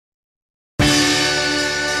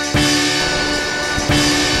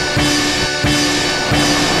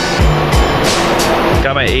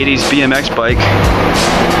Got my 80s BMX bike,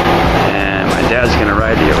 and my dad's gonna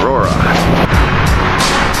ride the Aurora.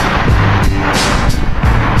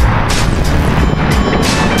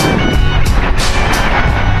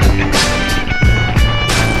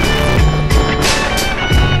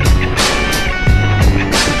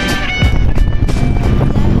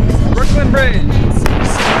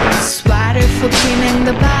 Swatter for cleaning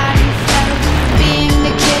the body flow. Being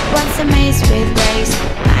the kid once amazed with race.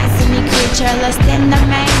 Nice and a creature lost in the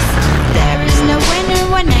maze. There is no winner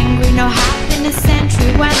when angry, no happiness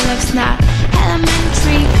century when love's not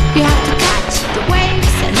elementary. You have to catch the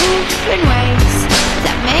waves and move in ways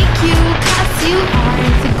that make you, cause you are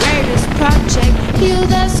the greatest project. Heal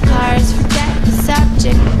the scars, forget the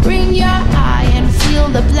subject. Bring your eye and feel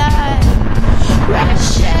the blood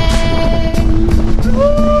rushing.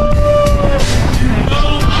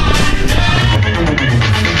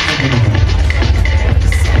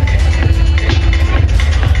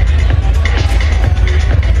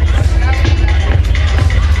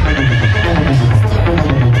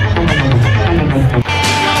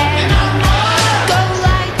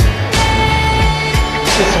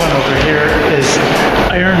 This one over here is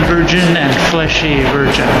Iron Virgin and Fleshy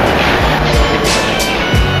Virgin.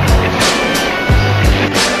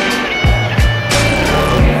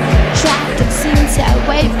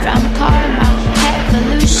 Away from karma,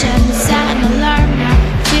 evolution's an alarm now.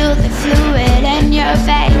 Feel the fluid in your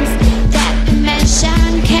veins. That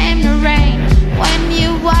dimension came to rain. When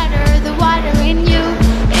you water the water in you,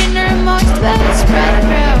 innermost will spread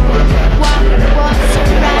through. Walk the walls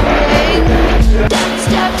surrounding. Don't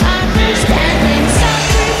stop understanding. Some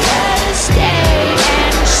prefer to stay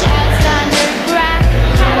and shells underground.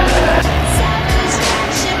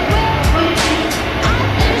 Satisfaction will be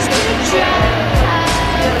others to drown.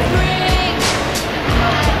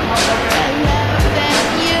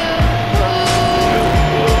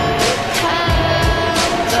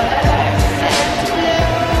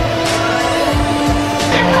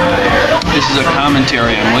 This is a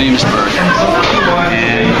commentary on Williamsburg,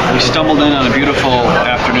 and we stumbled in on a beautiful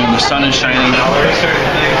afternoon. The sun is shining,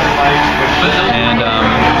 and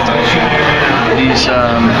these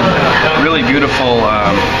really beautiful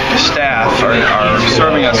staff are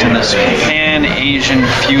serving us in this Pan-Asian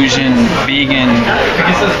fusion vegan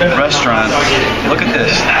restaurant. Look at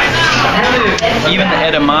this. Even the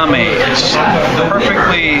edamame is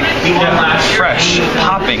perfectly fresh,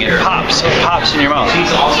 popping. It pops in your mouth.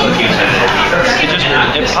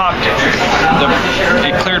 It popped.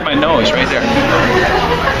 It cleared my nose right there.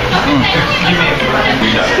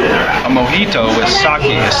 A mojito with sake,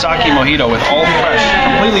 a sake mojito with all fresh,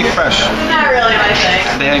 completely fresh.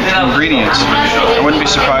 They had ingredients. I wouldn't be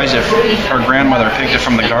surprised if her grandmother picked it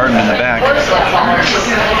from the garden in the back.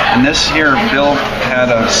 And this here, Bill had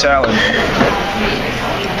a salad.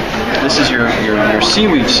 This is your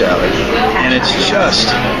seaweed salad, and it's just,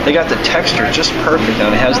 they got the texture just perfect,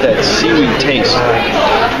 and it has that seaweed taste.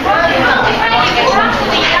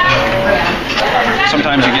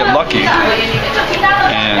 Sometimes you get lucky,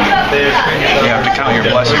 and you have to count your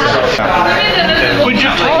blessings. Would you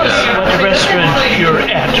tell us what restaurant you're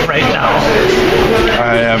at right now?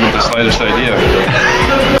 I haven't the slightest idea.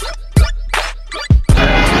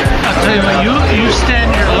 I'll tell you what, you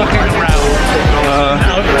stand here looking around.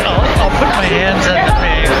 I'll put my hands on the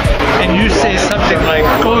bag, and you say something like,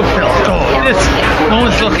 "Go, Phil, go." No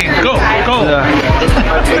one's looking. Go, go. Yeah.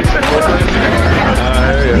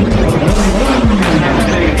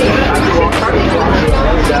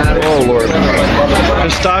 Oh Lord.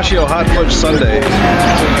 Pistachio hot fudge sundae.